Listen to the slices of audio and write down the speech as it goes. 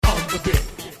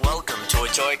Welcome to a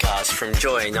Joycast from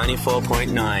Joy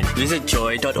 94.9. Visit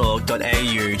joy.org.au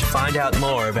to find out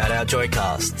more about our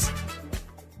Joycasts.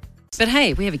 But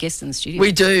hey, we have a guest in the studio.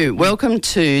 We do. Welcome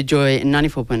to Joy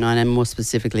 94.9 and more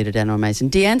specifically to Daniel Mason.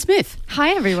 Deanne Smith.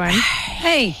 Hi, everyone.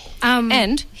 Hey,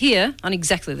 and here on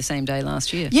exactly the same day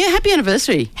last year. Yeah, happy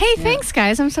anniversary. Hey, thanks,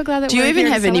 guys. I'm so glad that Do you we're even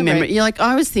here have to any celebrate. memory? You're like,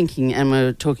 I was thinking, and we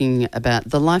were talking about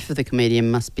the life of the comedian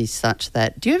must be such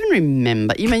that. Do you even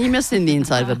remember? You mean you must have been the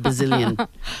inside of a bazillion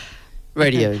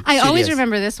radio I always studios.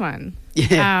 remember this one.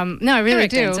 Yeah. No, I really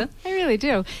Correct do. answer. I really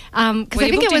do. Because Well, I you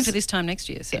think booked it in was for this time next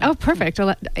year. So. Oh, perfect.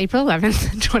 April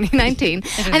 11th, 2019. I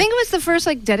think it was the first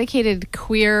dedicated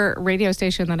queer radio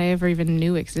station that I ever even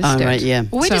knew existed. Oh, right, yeah.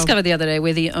 Well, we So- discovered the other day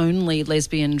we're the only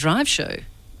lesbian drive show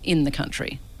in the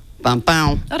country. Bum,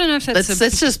 bum. I don't know if that's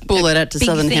Let's just bull it out to big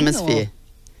Southern thing Hemisphere.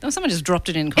 someone just dropped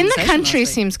it in In the conversation country last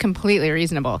week. seems completely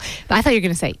reasonable. But I thought you were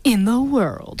going to say in the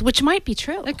world, which might be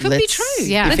true. It could be Let's- true.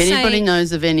 Yeah. If Let's anybody say,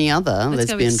 knows of any other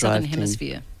let's go lesbian with Southern drive team.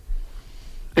 Hemisphere.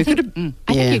 We could have, I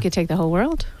yeah. think you could take the whole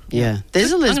world. Yeah.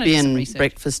 There's a I'm gonna do some lesbian research.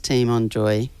 breakfast team on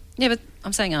Joy. Yeah, but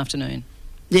I'm saying afternoon.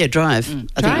 Yeah, drive. I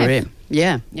think Drive. we're in.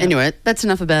 Yeah. Yeah. Anyway, that's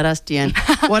enough about us, Deanne.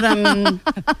 What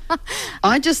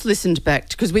I just listened back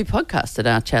because we podcasted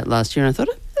our chat last year, and I thought,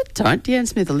 that's all right, Deanne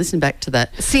Smith. I'll listen back to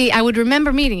that. See, I would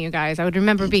remember meeting you guys. I would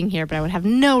remember being here, but I would have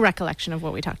no recollection of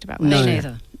what we talked about. No. last Me year.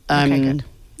 neither. Okay, good.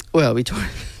 Well, we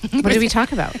talked. What did we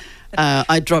talk about?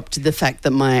 I dropped the fact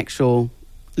that my actual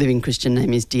living Christian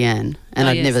name is Deanne, and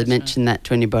Oh, I'd yes, never that's mentioned that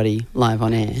to anybody live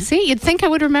on air. See, you'd think I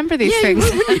would remember these things.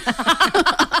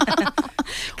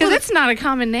 Because it's not a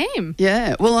common name.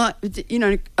 Yeah, well,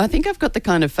 I think I've got the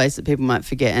kind of face that people might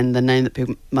forget and the name that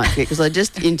people might forget because I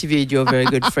just interviewed your very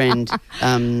good friend,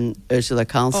 Ursula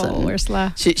Carlson. Oh,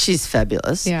 Ursula. She's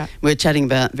fabulous. Yeah. We're chatting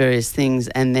about various things,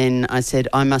 and then I said,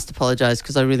 I must apologise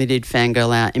because I really did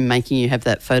fangirl out in making you have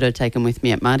that photo taken with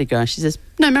me at Mardi Gras. She says,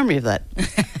 no memory of that.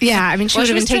 Yeah, I mean, she Well, would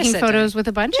she have been was taking dressed that photos day. with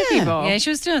a bunch of Yeah. people. Yeah, she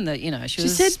was doing the, she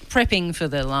was said- prepping for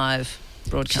the live She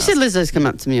broadcast. said Lizzo's come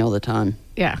up to me all the time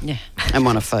Yeah. Yeah. and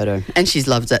want a photo, and she's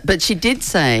loved it. But she did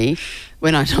say,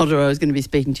 when I told her I was going to be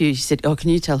speaking to you, she said, oh, can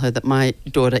you tell her that my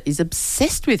daughter is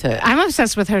obsessed with her? I'm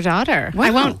obsessed with her daughter.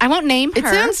 Wow. I won't name It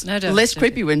her. sounds No, don't. less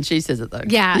creepy when she says it, though.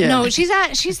 Yeah, no, she's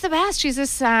the best. She's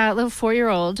this little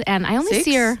 4-year-old, and I only 6?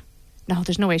 see her. No,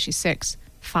 there's no way she's 6.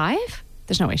 5?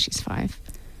 There's no way she's 5.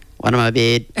 One of my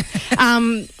bed.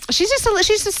 She's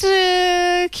just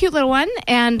a cute little one,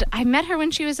 and I met her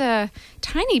when she was a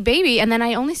tiny baby, and then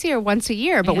I only see her once a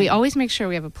year, but we Yeah. always make sure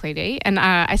we have a play date. And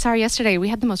I saw her yesterday. We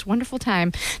had the most wonderful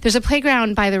time. There's a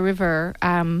playground by the river.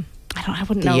 I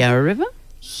wouldn't The know. Yarra River?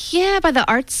 Yeah, by the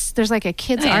arts. There's like a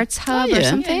kids' Oh, yeah. arts hub Oh, or yeah.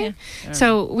 something. Yeah, yeah.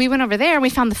 So we went over there and we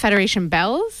found the Federation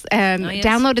Bells and Oh, yes.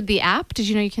 downloaded the app. Did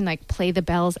you know you can play the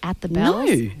bells at the bells?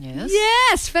 No. Yes.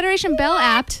 Yes, Federation Bell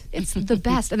app. It's the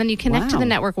best. And then you connect to Wow. the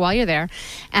network while you're there.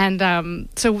 And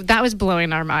so that was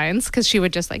blowing our minds because she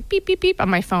would just beep, beep, beep on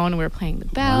my phone. And we were playing the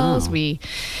bells. Wow. We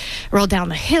rolled down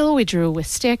the hill. We drew with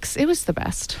sticks. It was the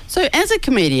best. So as a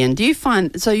comedian, do you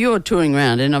find, so you're touring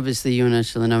around and obviously you and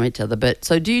Ursula know each other, but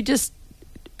so do you just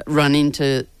run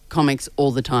into comics all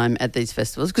the time at these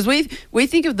festivals? Because we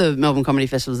think of the Melbourne Comedy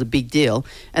Festival as a big deal.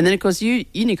 And then, of course, you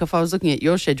Nick, if I was looking at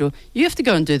your schedule, you have to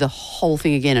go and do the whole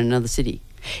thing again in another city.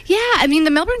 Yeah, I mean, the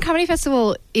Melbourne Comedy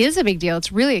Festival is a big deal.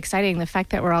 It's really exciting. The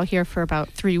fact that we're all here for about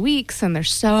 3 weeks and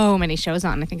there's so many shows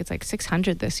on. I think it's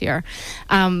 600 this year.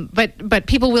 But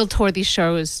people will tour these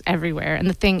shows everywhere. And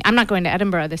the thing, I'm not going to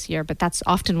Edinburgh this year, but that's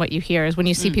often what you hear is when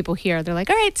you see people here, they're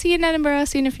like, all right, see you in Edinburgh,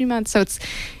 see you in a few months. So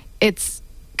it's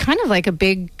kind of like a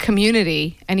big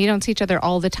community and you don't see each other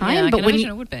all the time. Yeah, I but can when imagine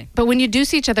you, it would be. But when you do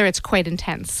see each other, it's quite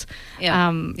intense. Yeah.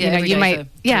 Every you day might, for 3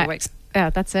 yeah, weeks.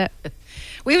 yeah, that's it.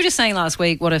 We were just saying last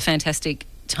week what a fantastic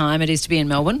time it is to be in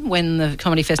Melbourne when the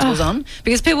comedy festival's on,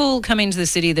 because people come into the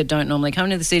city that don't normally come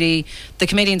into the city. The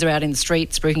comedians are out in the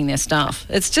street spruiking their stuff.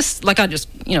 It's just some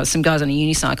guys on a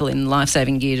unicycle in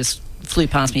life-saving gear just flew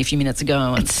past me a few minutes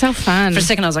ago, and It's so fun. for a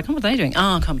second I was like, oh, what are they doing?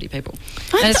 Oh, comedy people.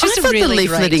 And it's I just a thought really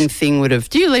the leafleting great... thing would have,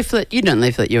 do you leaflet? You don't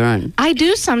leaflet your own. I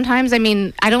do sometimes. I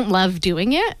mean, I don't love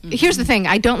doing it. Here's the thing.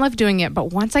 I don't love doing it,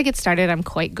 but once I get started, I'm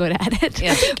quite good at it.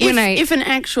 Yeah. If an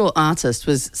actual artist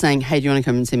was saying, hey, do you want to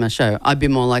come and see my show? I'd be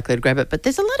more likely to grab it. But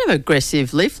there's a lot of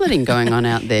aggressive leafleting going on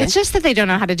out there. It's just that they don't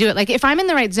know how to do it. Like, if I'm in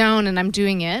the right zone and I'm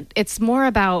doing it, it's more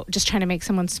about just trying to make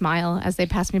someone smile as they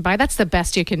pass me by. That's the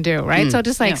best you can do, right? So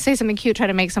just Yeah. say something cute, try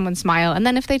to make someone smile. And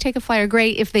then if they take a flyer,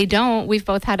 great. If they don't, we've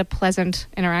both had a pleasant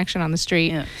interaction on the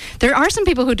street. Yeah. There are some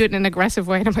people who do it in an aggressive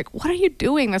way. And I'm like, what are you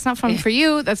doing? That's not fun for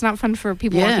you. That's not fun for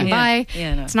people walking by.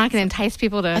 Yeah, no. It's not going to entice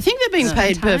people to... I think they're being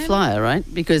paid per time. flyer, right?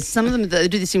 Because some of them, they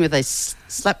do this thing where they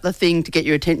slap the thing to get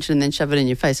your attention and then shove it in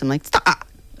your face. I'm like, stop.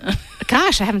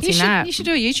 Gosh, I haven't You seen that. should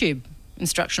do a YouTube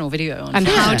instructional video on And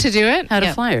flyer. how to do it? How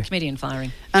to flyer. Comedian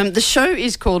flyering. The show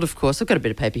is called, of course, I've got a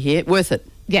bit of paper here, Worth It.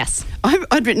 Yes.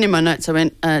 I'd written in my notes, I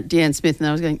went, Deanne Smith, and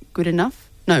I was going, good enough?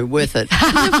 No, worth it.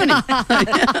 Funny.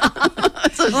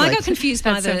 Well, I got confused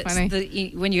by That's so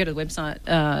funny. when you go to the website,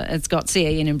 it's got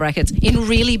CAN in brackets in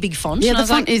really big font. Yeah, and I the was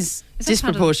font like, is that part of-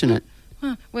 disproportionate.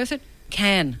 Worth it?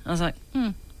 Can. I was like,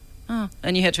 Oh.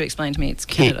 And you had to explain to me it's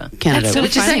Canada. Canada, That's so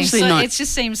which is funny. actually So not... it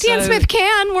just seems Deanne so... Smith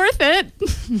can, worth it.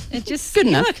 It just... Good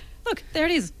enough. Look, there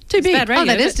it is. Too It's big. bad radio, Oh,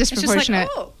 that is but it's just disproportionate.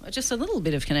 like, just a little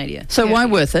bit of Canada. So why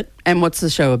Worth It? And what's the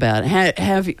show about? How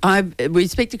have you, we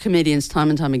speak to comedians time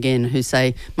and time again who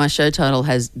say my show title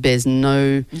bears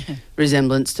no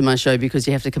resemblance to my show because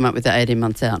you have to come up with it 18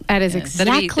 months out. That is Yeah.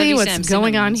 exactly That'd be what's Sam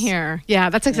going on Simmons. here. Yeah,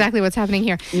 that's exactly what's happening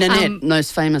here. Nanette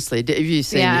most famously. Have you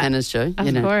seen yeah, Hannah's show?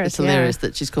 of course, it's hilarious yeah.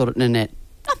 that she's called it Nanette.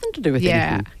 Nothing to do with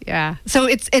anything. Yeah. So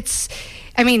it's.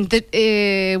 I mean,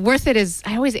 the Worth It is.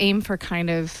 I always aim for kind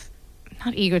of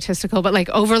not egotistical, but like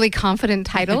overly confident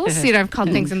titles. You know, I've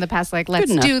called things in the past like "Let's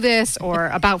enough. do this" or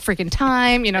 "About freaking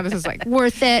time." You know, this is like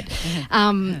worth it.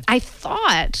 I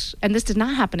thought, and this did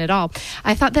not happen at all.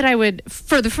 I thought that I would,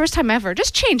 for the first time ever,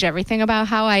 just change everything about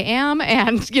how I am, and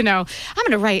I'm going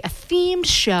to write a themed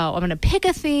show. I'm going to pick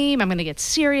a theme. I'm going to get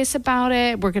serious about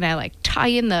it. We're going to like tie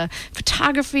in the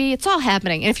photography. It's all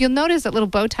happening. And if you'll notice that little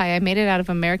bow tie, I made it out of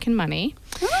American money,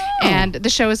 and the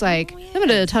show is like I'm going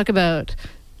to talk about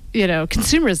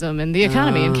consumerism and the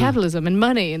economy and capitalism and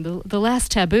money and the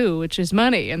last taboo, which is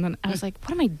money. And then I was like,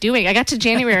 what am I doing? I got to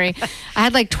January. I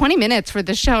had like 20 minutes for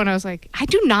this show. And I was like,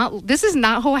 this is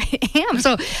not who I am.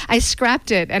 So I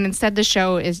scrapped it. And instead the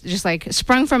show is just like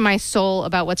sprung from my soul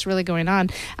about what's really going on.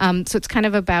 So it's kind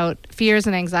of about fears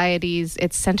and anxieties.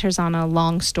 It centers on a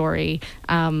long story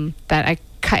that I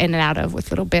cut in and out of with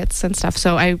little bits and stuff.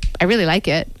 So I really like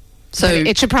it. So But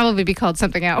it should probably be called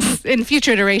something else. In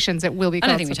future iterations, it will be I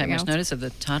called don't think we take something much else. notice of the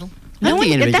title. I don't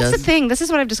think anybody That's does. the thing. This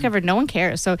is what I've discovered. No one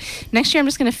cares. So next year, I'm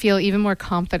just going to feel even more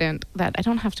confident that I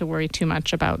don't have to worry too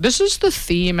much about this is the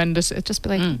theme and this. It just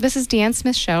be like, this is Deanne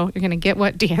Smith's show. You're going to get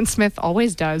what Deanne Smith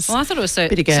always does. Well, I thought it was so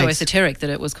Bit of gags. esoteric that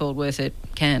it was called Worth It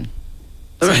Can.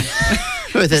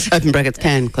 Worth It, open brackets,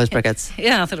 can, close brackets.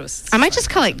 Yeah, I thought it was... I might just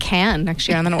call it Can next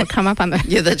year, and then it will come up on the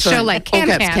Yeah, that's show right. like All Can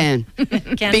caps, Can.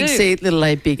 Can Big do. C, little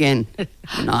A, big N.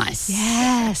 Nice.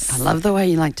 Yes. I love the way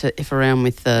you like to F around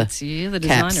with the It's you, the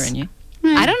caps. designer in you.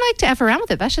 I don't like to F around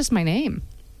with it. That's just my name.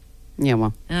 Yeah,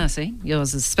 well. Ah, see?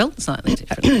 Yours is spelled slightly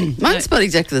different. Mine's spelled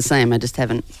exactly the same. I just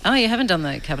haven't. Oh, you haven't done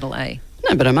the capital A.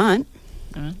 No, but I might.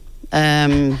 Alright.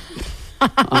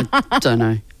 I don't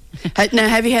know. Now,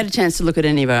 have you had a chance to look at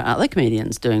any of our other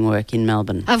comedians doing work in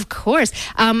Melbourne? Of course.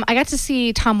 I got to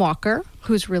see Tom Walker,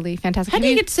 who's really fantastic. How do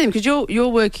you get to see him? Because you're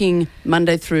working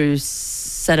Monday through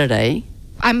Saturday.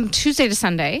 I'm Tuesday to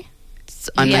Sunday.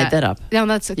 I made that up. No,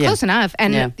 that's close enough.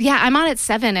 And Yeah. I'm on at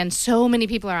 7, and so many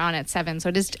people are on at 7. So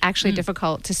it is actually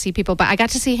difficult to see people. But I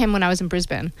got to see him when I was in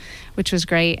Brisbane, which was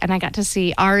great. And I got to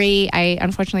see Ari. I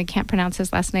unfortunately can't pronounce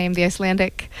his last name, the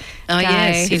Icelandic Oh, guy.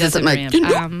 yes. He does it Doesn't very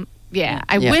make-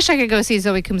 I Yeah. wish I could go see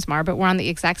Zoe Kumsmar, but we're on the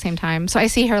exact same time. So I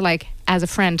see her like as a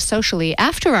friend socially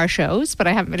after our shows, but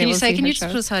I haven't been Can able you to say, see can her you just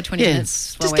shows. put aside 20 Yeah.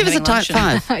 minutes while Just we're give us a having type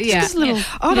lunch? 5. Yeah. Just a little, Oh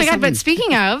my little God! But something.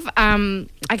 speaking of,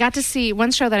 I got to see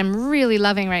one show that I'm really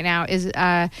loving right now is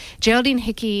Geraldine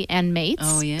Hickey and Mates.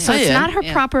 Oh, yeah. So Oh, it's yeah. not her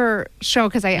Yeah. proper show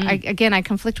because I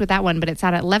conflict with that one, but it's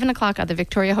at 11 o'clock at the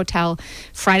Victoria Hotel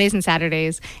Fridays and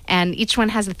Saturdays, and each one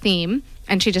has a theme.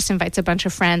 And she just invites a bunch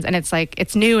of friends, and it's like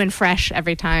it's new and fresh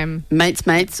every time.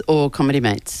 Mates or comedy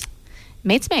mates?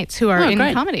 Mates who are Oh, in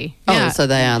great. comedy. Oh, Yeah. so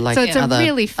they are like So it's other, a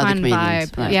really other fun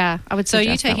comedians, vibe. right. Yeah, I would. So are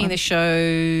you suggest that taking one. the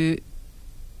show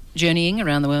journeying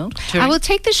around the world? I will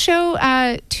take the show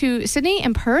to Sydney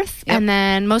and Perth, Yep. and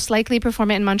then most likely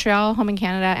perform it in Montreal, home in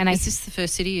Canada. And Is this the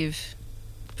first city you've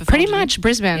performed pretty in? much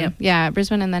Brisbane. Yep. Yeah,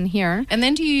 Brisbane, and then here. And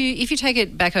then if you take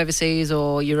it back overseas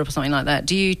or Europe or something like that,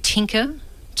 do you tinker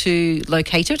to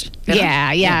locate it better?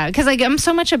 Yeah. Because like I'm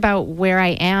so much about where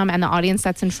I am and the audience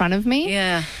that's in front of me.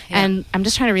 Yeah. And I'm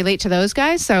just trying to relate to those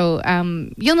guys. So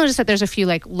you'll notice that there's a few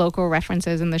like local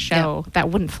references in the show that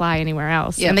wouldn't fly anywhere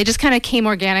else. Yeah. And they just kind of came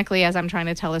organically as I'm trying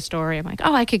to tell a story. I'm like,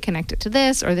 oh, I could connect it to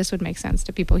this, or this would make sense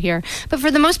to people here. But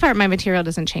for the most part, my material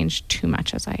doesn't change too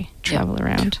much as I travel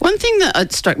around. One thing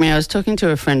that struck me, I was talking to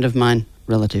a friend of mine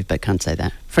relative, but can't say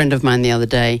that. Friend of mine the other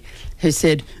day who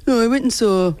said, "Oh, I went and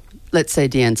saw, let's say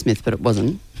Deanne Smith, but it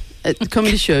wasn't, at the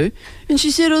comedy show, and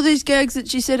she said all these gags that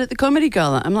she said at the comedy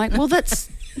gala." I'm like, well, that's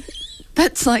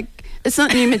like, it's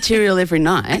not new material every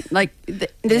night. Like,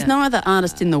 there's no other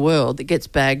artist in the world that gets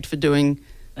bagged for doing,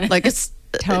 like, it's...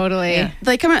 Totally. Yeah.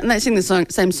 They come out and they sing the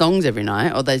same songs every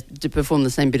night, or they perform the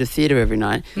same bit of theatre every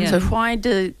night. Yeah. So why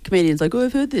do comedians like, "Oh,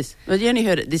 I've heard this"? Well, you only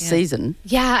heard it this season.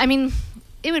 Yeah, I mean,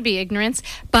 it would be ignorance,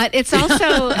 but it's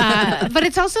also,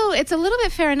 it's a little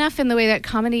bit fair enough in the way that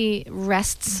comedy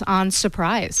rests on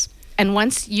surprise. And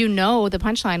once you know the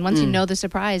punchline, once you know the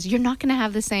surprise, you're not going to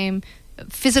have the same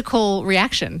physical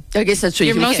reaction. I guess that's true.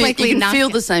 You're most likely you can not feel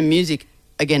gonna- the same music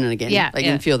again and again. Yeah. Like, you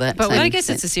can feel that. But same I guess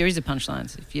it's sense. a series of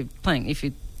punchlines. If you're playing, if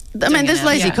you. I mean, there's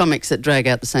lazy Yeah. comics that drag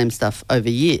out the same stuff over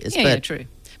years. Yeah, but yeah, true.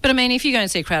 But I mean, if you go and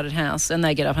see a crowded house and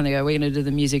they get up and they go, "We're going to do the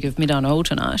music of Midnight Oil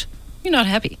tonight," you're not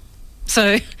happy.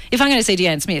 So if I'm going to see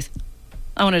Deanne Smith,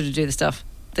 I want her to do the stuff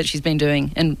that she's been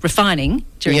doing and refining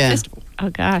during the festival. Oh,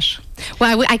 gosh.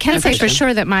 Well, I can say for Impression.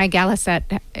 sure that my gala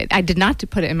set, I did not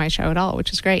put it in my show at all,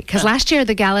 which is great. Because last year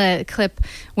the gala clip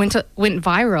went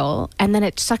viral, and then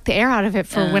it sucked the air out of it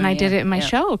for when I did it in my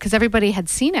show, because everybody had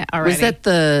seen it already. was that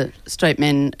the straight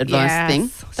men advice Yes.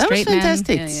 thing? That Straight was men.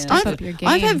 fantastic. Yeah, yeah. Step up your game.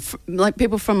 I've had like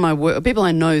people from my work, people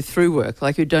I know through work,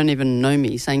 like who don't even know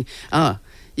me, saying, "Oh,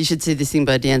 you should see this thing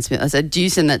by Deanne Smith." I said, "Do you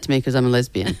send that to me because I'm a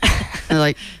lesbian?" And they're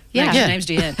like, Yeah. Your name's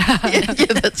Deanne. yeah,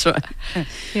 that's right.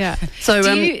 Yeah. So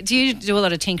do you do a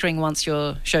lot of tinkering once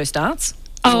your show starts?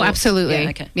 Oh, Or- absolutely. Yeah,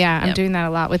 okay. Yeah, I'm Yep. doing that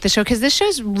a lot with the show because this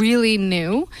show's really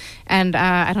new, and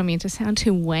I don't mean to sound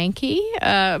too wanky,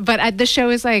 but the show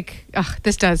is like,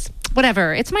 this does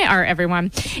whatever. It's my art,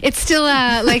 everyone. It's still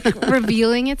like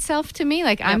revealing itself to me.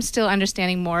 Like I'm still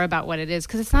understanding more about what it is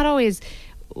because it's not always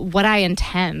what I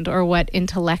intend or what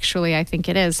intellectually I think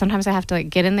it is. Sometimes I have to like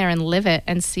get in there and live it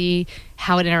and see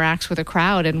how it interacts with a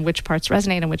crowd and which parts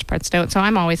resonate and which parts don't. So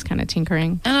I'm always kind of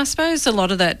tinkering. And I suppose a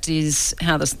lot of that is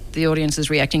how the audience is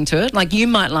reacting to it. Like you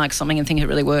might like something and think it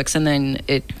really works, and then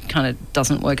it kind of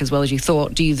doesn't work as well as you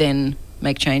thought. Do you then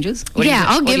make changes? Or do you Yeah, just-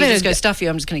 I'll or do give you it just a- go stuff you.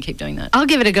 I'm just going to keep doing that. I'll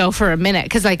give it a go for a minute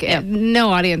because like Yeah.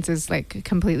 no audience is like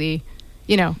completely,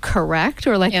 correct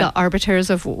or like Yeah. the arbiters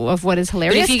of what is But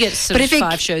hilarious. if you get sort But of if it-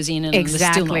 5 shows in and exactly.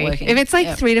 it's still not working. If it's like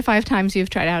yeah. 3 to 5 times you've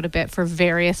tried out a bit for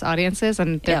various audiences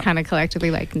and they're Yeah. kind of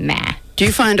collectively like, nah. do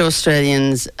you find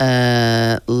Australians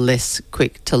less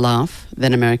quick to laugh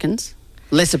than Americans?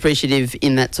 Less appreciative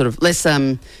in that sort of, less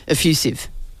effusive?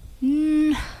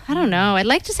 I don't know. I'd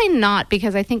like to say not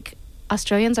because I think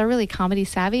Australians are really comedy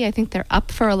savvy. I think they're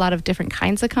up for a lot of different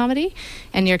kinds of comedy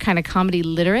and you're kind of comedy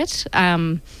literate.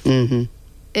 Mm-hmm.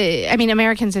 I mean,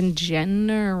 Americans in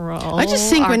general I just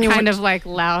think are when you kind watch- of like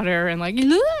louder and like,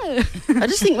 I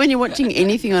just think when you're watching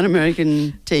anything on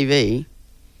American TV,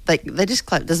 they just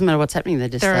clap. Doesn't matter what's happening. They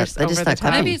just They're start over the clapping.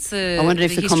 top. Maybe it's the I wondered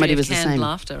if the history comedy of was the canned same.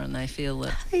 laughter and they feel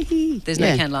that there's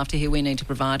Yeah. no canned laughter here, we need to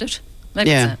provide it.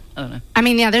 Maybe Yeah. it's that. I don't know. I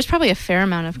mean, yeah, there's probably a fair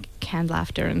amount of canned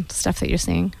laughter and stuff that you're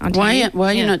seeing on TV. Why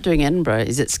are you Yeah. not doing Edinburgh?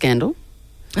 Is it Scandal?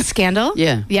 Scandal?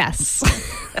 Yeah. Yes.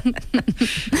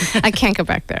 I can't go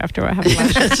back there after what happened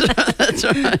last year. That's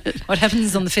right. What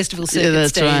happens on the festival circuit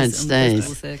that's stays right, on stays.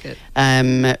 the festival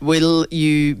circuit. Will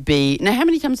you be... Now, how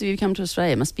many times have you come to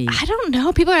Australia? It must be I don't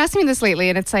know. People are asking me this lately,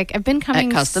 and it's like I've been coming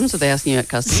at customs. Are they asking you at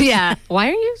customs? Yeah. Why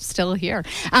are you still here?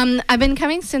 I've been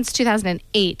coming since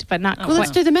 2008, but not Well,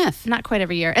 let's quite, do the math. not quite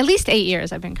every year. At least 8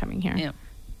 years I've been coming here.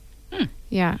 Yeah.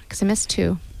 Yeah, because I missed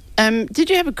 2. Did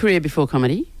you have a career before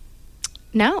comedy?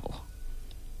 No.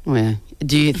 Well,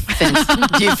 do you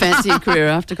fancy a career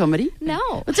after comedy? No.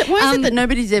 Why is it that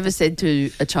nobody's ever said to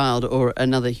a child or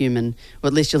another human, well,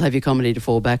 at least you'll have your comedy to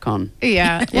fall back on?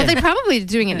 Yeah. Well, they're probably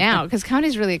doing it now because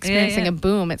comedy's really experiencing yeah. a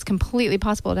boom. It's completely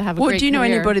possible to have a Well, great do you know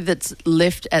career. anybody that's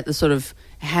left at the sort of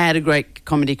had a great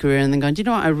comedy career and then gone, do you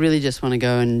know what, I really just want to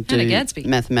go and do Hannah Gadsby.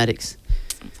 mathematics?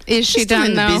 Is she She's still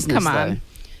done in the though? business, Come on. though.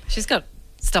 She's got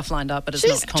stuff lined up, but it's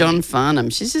She's not comedy. John Farnham.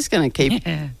 She's just going to keep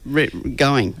Yeah.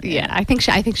 going. Yeah, I think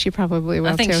she probably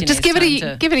will think too. she Just needs give it time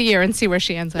to- give it a year and see where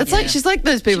she ends up. It's like she's like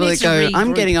those people that needs to go, I'm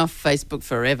regroup. getting off Facebook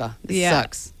forever. This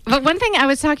sucks. But one thing I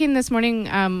was talking this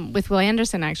morning with Will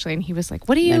Anderson actually, and he was like,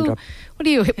 "What do you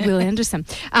Will Anderson?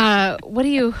 What do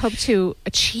you hope to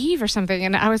achieve or something?"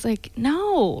 And I was like,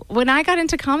 "No. When I got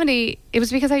into comedy, it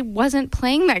was because I wasn't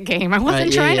playing that game. I wasn't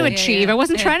Right, yeah, trying yeah. to achieve. Yeah. I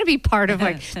wasn't Yeah. trying to be part of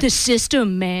like the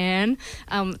system, man.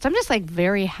 So I'm just like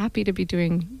very happy to be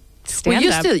doing stand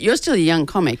Well, up. you're still a young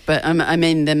comic, but I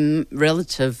mean, them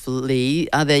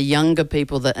relatively, are there younger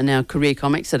people that are now career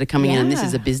comics that are coming in and this Yeah.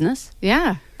 is a business?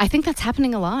 Yeah, I think that's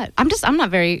happening a lot. I'm not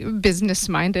very business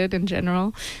minded in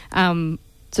general.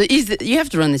 So you have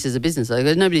to run this as a business, though.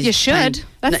 Nobody's You should. paying-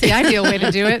 That's the ideal way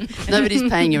to do it. Nobody's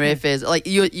paying your airfares. Like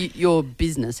your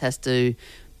business has to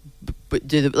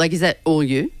do the. Like, is that all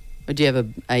you, or do you have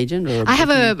an agent? Or I have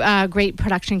a great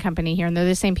production company here, and they're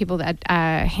the same people that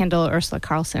handle Ursula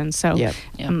Carlson. So Yep.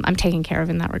 I'm taken care of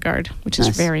in that regard, which is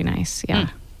Nice. very nice. Yeah.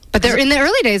 But in the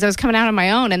early days, I was coming out on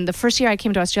my own, and the first year I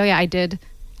came to Australia, I did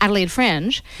Adelaide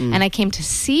Fringe, and I came to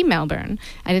see Melbourne.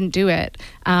 I didn't do it.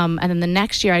 And then the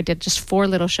next year I did just 4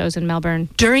 little shows in Melbourne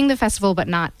during the festival, but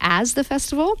not as the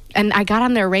festival. And I got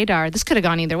on their radar. This could have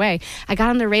gone either way. I got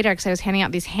on their radar because I was handing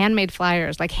out these handmade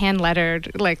flyers, like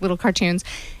hand-lettered, like little cartoons.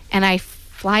 And I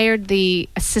flyered the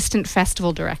assistant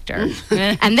festival director.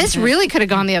 And this really could have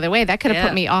gone the other way. That could have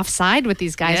put me offside with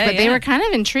these guys. But they were kind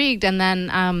of intrigued. And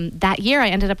then that year I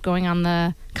ended up going on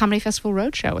the Comedy Festival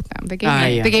Roadshow with them. They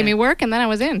gave me work, and then I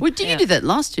was in. Well, you do that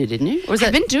last year, didn't you? Or was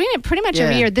I've been doing it pretty much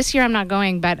every Yeah. year. This year I'm not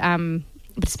going, but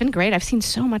it's been great. I've seen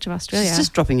so much of Australia. It's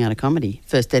just dropping out of comedy.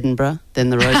 First Edinburgh,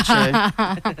 then the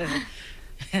Roadshow.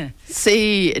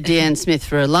 See Deanne Smith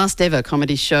for a last ever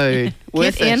comedy show.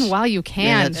 Worth Get in it. while you can.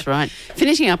 Yeah, that's right.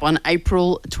 Finishing up on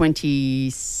April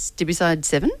 20. Did we say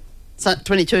 7? So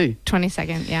 22.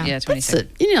 22nd, yeah. Yeah, That's 22.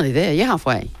 it. You're nearly there. You're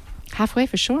halfway. Halfway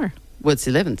for sure. Well, it's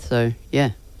 11th, so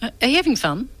yeah. Are you having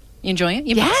fun? You enjoying it?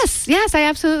 You Yes, I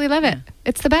absolutely love it.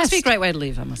 It's the best. must be a great way to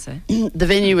live, I must say. The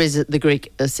venue is at the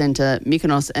Greek Centre,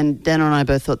 Mykonos, and Dan and I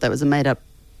both thought that was a made-up.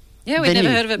 Yeah, we'd Venue.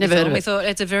 never heard of it Never before. heard of We it. thought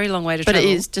it's a very long way to But travel.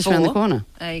 it is just around the for corner.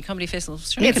 A comedy festival.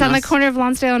 It's on the Mykonos. corner of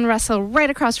Lonsdale and Russell, right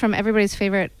across from everybody's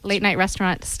favorite late night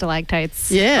restaurant,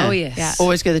 Stalactites. Yeah. Oh, yes. Yeah.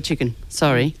 Always go the chicken.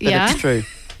 Sorry, but Yeah? it's true.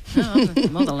 Oh,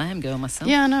 I'm more the lamb girl myself.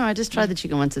 Yeah, I know. I just tried the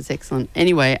chicken once. It's excellent.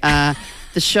 Anyway,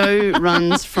 the show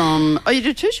runs from... Oh, you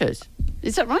do 2 shows.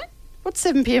 Is that right? What's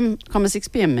 7 p.m, 6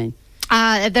 p.m. mean?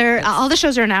 All the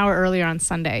shows are an hour earlier on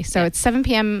Sunday, so it's 7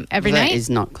 p.m. every That night. is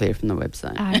not clear from the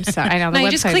website. I'm sorry. I know the No, website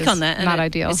you just click is on that. And not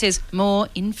ideal. It says more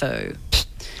info.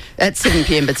 At 7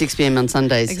 p.m, but 6 p.m. on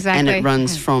Sundays. And Exactly. it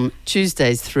runs from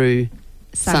Tuesdays through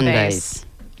Sundays.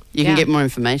 You can Yeah. get more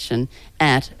information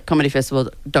at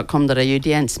comedyfestival.com.au.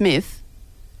 Deanne Smith.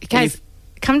 Guys,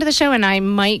 come to the show, and I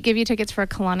might give you tickets for a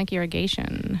colonic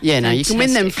irrigation. Yeah, no, you can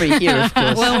win them free here, of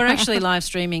course. Well, we're actually live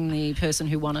streaming the person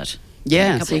who won it. in a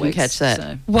Yeah, couple so you of can weeks, catch that.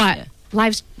 so, What? yeah.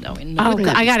 Live? No, in Oh, Melbourne.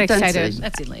 I got Don't excited. say-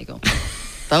 That's illegal.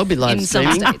 They'll be live In some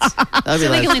streaming. states. They'll be It's live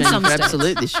illegal in streaming. some For states.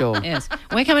 absolutely sure. Yes.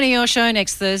 We're coming to your show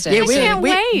next Thursday. Yeah, so can't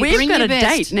wait. we've Bring got your a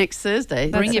best. date next Thursday.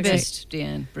 bring your That's best,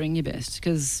 Deanne. Bring your best,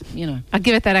 because, you know, I'll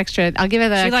give it that extra. I'll give it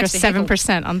that She likes extra to heckle.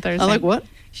 7% on Thursday. I like what?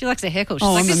 she likes to heckle. She's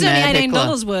Oh, like, I'm this a is only mad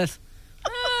 $18 worth.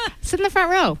 Sit in the front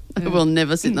row. We'll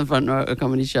never sit in the front row at a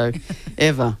comedy show,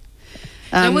 ever.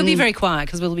 No, we'll be very quiet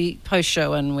because we'll be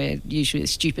post-show and we're usually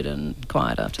stupid and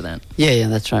quiet after that. Yeah,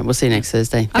 that's right. We'll see you next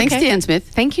Thursday. Thanks, Okay. Deanne Smith.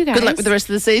 Thank you, guys. Good luck with the rest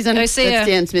of the season. Go see That's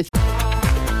ya. Deanne Smith.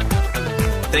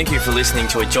 Thank you for listening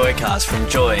to a Joycast from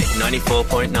Joy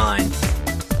 94.9.